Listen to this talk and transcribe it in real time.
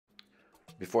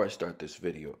Before I start this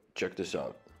video, check this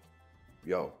out.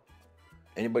 Yo,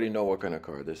 anybody know what kind of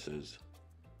car this is?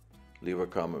 Leave a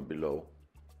comment below.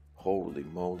 Holy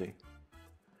moly.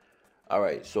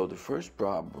 Alright, so the first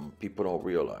problem people don't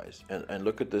realize, and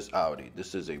look at this Audi.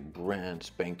 This is a brand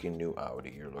spanking new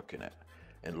Audi you're looking at.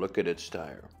 And look at its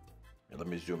tire. And let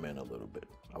me zoom in a little bit.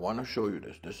 I want to show you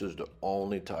this. This is the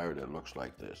only tire that looks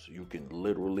like this. You can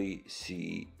literally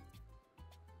see,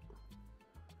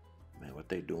 man, what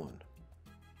they doing?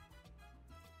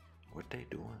 What they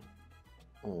doing?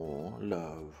 Oh,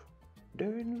 love.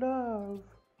 They're in love.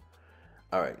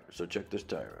 Alright, so check this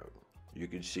tire out. You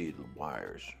can see the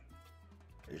wires.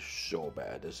 It's so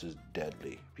bad. This is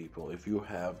deadly, people. If you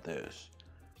have this,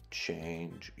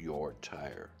 change your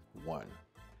tire. 1.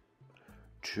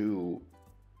 2,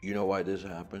 you know why this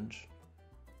happens?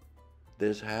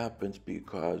 This happens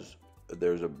because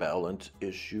there's a balance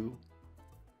issue,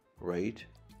 right?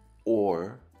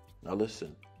 Or, now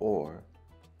listen, or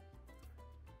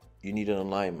you need an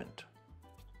alignment.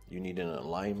 You need an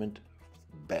alignment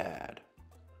bad.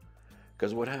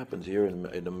 Because what happens here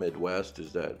in the Midwest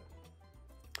is that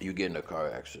you get in a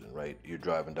car accident, right? You're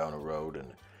driving down a road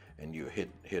and you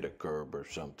hit a curb or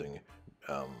something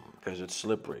because it's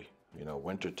slippery. You know,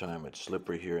 wintertime, it's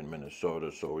slippery here in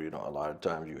Minnesota. So, you know, a lot of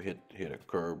times you hit a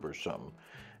curb or something.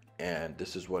 And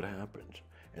this is what happens.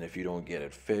 And if you don't get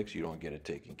it fixed, you don't get it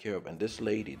taken care of. And this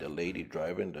lady, the lady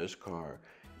driving this car,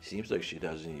 seems like she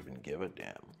doesn't even give a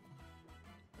damn.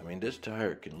 I mean, this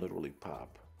tire can literally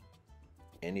pop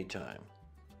anytime.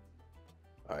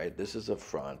 All right, this is a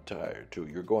front tire too.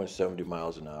 You're going 70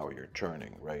 miles an hour, you're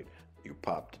turning, right? You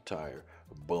pop the tire,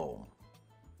 boom.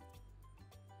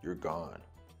 You're gone.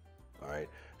 All right,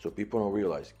 so people don't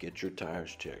realize, get your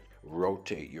tires checked,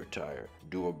 rotate your tire,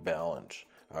 do a balance,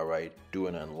 all right? Do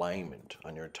an alignment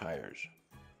on your tires.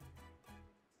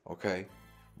 Okay,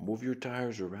 move your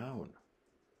tires around.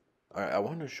 All right, I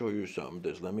want to show you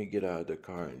something. Let me get out of the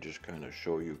car and just kind of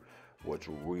show you what's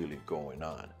really going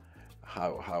on.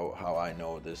 How I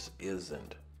know this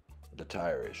isn't the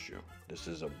tire issue. This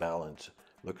is a balance.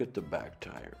 Look at the back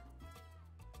tire.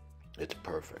 It's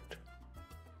perfect.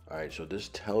 All right, so this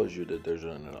tells you that there's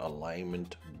an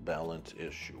alignment balance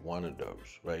issue. One of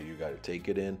those, right? You got to take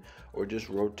it in or just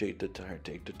rotate the tire.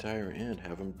 Take the tire in,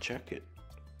 have them check it.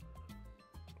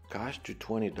 Cost you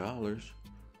 $20,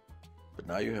 but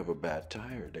now you have a bad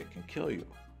tire that can kill you.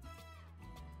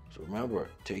 So remember,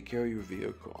 take care of your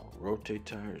vehicle. Rotate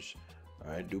tires.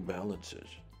 All right, do balances.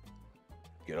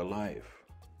 Get a life.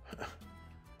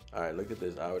 All right, look at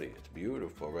this Audi. It's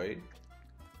beautiful, right?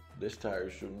 This tire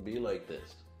shouldn't be like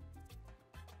this.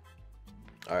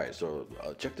 All right, so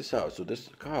check this out. So this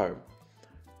car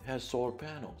has solar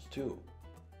panels too.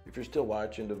 If you're still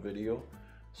watching the video,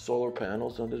 solar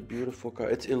panels on this beautiful car.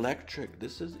 It's electric.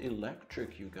 This is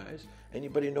electric, you guys.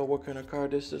 Anybody know what kind of car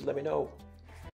this is? Let me know.